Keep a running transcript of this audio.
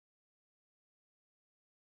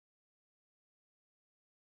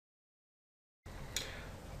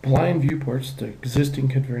Applying viewports to existing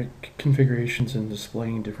configurations and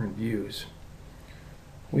displaying different views.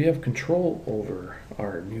 We have control over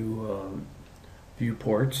our new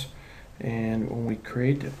viewports, and when we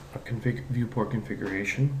create a viewport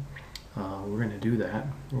configuration, we're going to do that.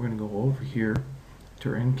 We're going to go over here to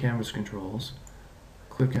our in-canvas controls,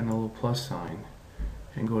 click on the little plus sign,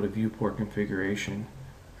 and go to viewport configuration,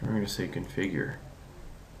 and we're going to say configure.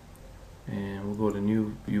 And we'll go to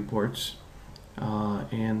new viewports,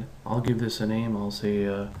 and I'll give this a name. I'll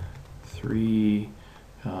say 3,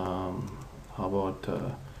 how about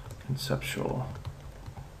conceptual.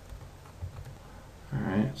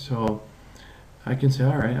 Alright, so I can say,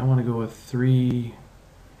 alright, I want to go with 3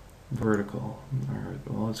 vertical, or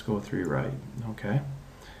well, let's go with 3 right. Okay,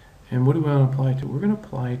 and what do we want to apply to? We're going to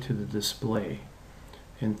apply to the display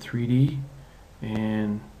in 3D,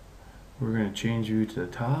 and we're going to change view to the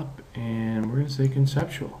top, and we're going to say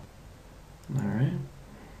conceptual. Alright,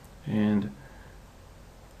 and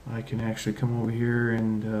I can actually come over here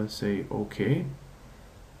and say OK,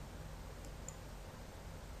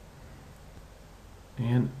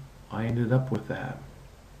 and I ended up with that.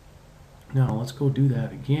 Now let's go do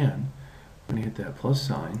that again. I'm going to hit that plus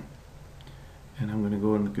sign, and I'm going to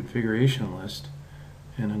go in the configuration list,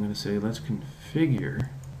 and I'm going to say let's configure,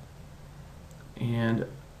 and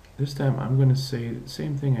this time I'm going to say the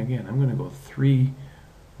same thing again. I'm going to go 3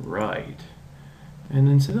 right, and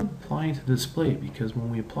instead of applying to display, because when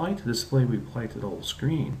we apply to display we apply to the whole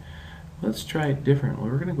screen, let's try it differently.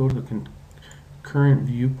 We're going to go to the current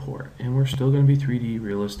viewport, and we're still going to be 3D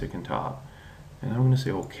realistic and top, and I'm going to say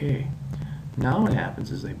OK. Now what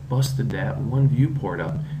happens is I busted that one viewport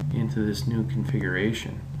up into this new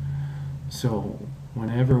configuration. So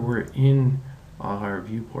whenever we're in our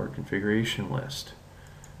viewport configuration list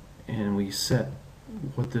and we set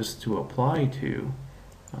what this to apply to,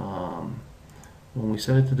 when we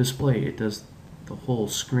set it to display, it does the whole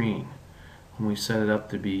screen. When we set it up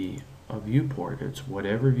to be a viewport, it's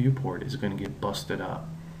whatever viewport is going to get busted up.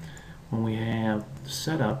 When we have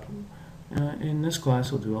set up, in this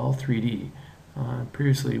class we'll do all 3D.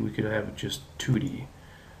 Previously we could have just 2D.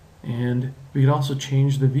 And we could also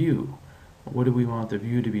change the view. What do we want the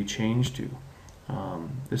view to be changed to?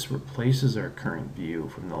 This replaces our current view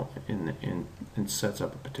from the and sets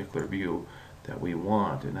up a particular view that we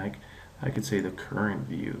want. And I could say the current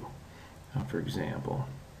view, for example.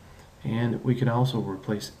 And we can also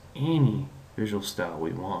replace any visual style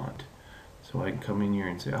we want. So I can come in here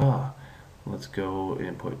and say, let's go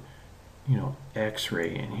and put,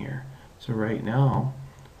 X-ray in here. So right now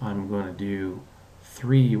I'm going to do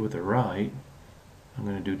 3 with the right. I'm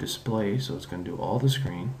going to do display, so it's going to do all the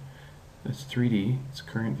screen. It's 3D, it's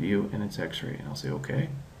current view, and it's X-ray. And I'll say OK.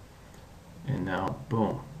 And now,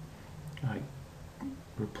 boom, I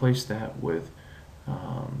replace that with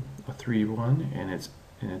a 3-1, and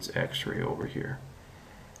it's X-ray over here.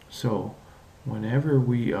 So whenever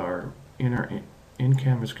we are in our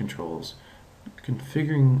in-canvas controls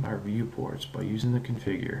configuring our viewports by using the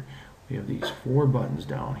configure, we have these 4 buttons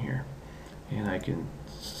down here, and I can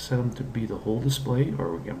set them to be the whole display,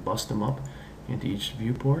 or we can bust them up into each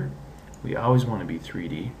viewport. We always want to be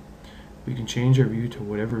 3D. We can change our view to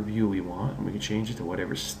whatever view we want, and we can change it to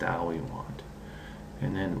whatever style we want.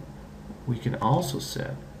 And then we can also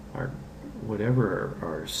set whatever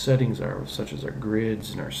our settings are, such as our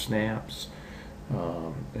grids and our snaps,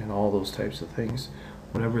 and all those types of things.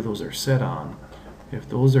 Whatever those are set on, if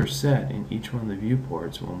those are set in each one of the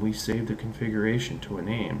viewports, when we save the configuration to a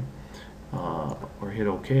name or hit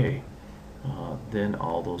OK, then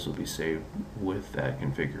all those will be saved with that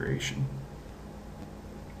configuration.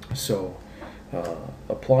 So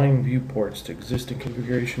applying viewports to existing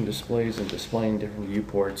configuration displays and displaying different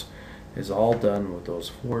viewports is all done with those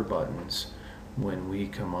 4 buttons when we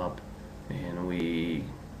come up and we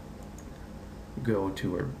go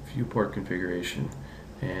to our viewport configuration,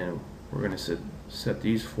 and we're going to set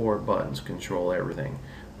these 4 buttons control everything.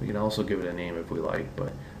 We can also give it a name if we like,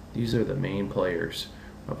 but these are the main players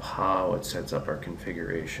of how it sets up our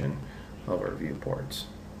configuration of our viewports.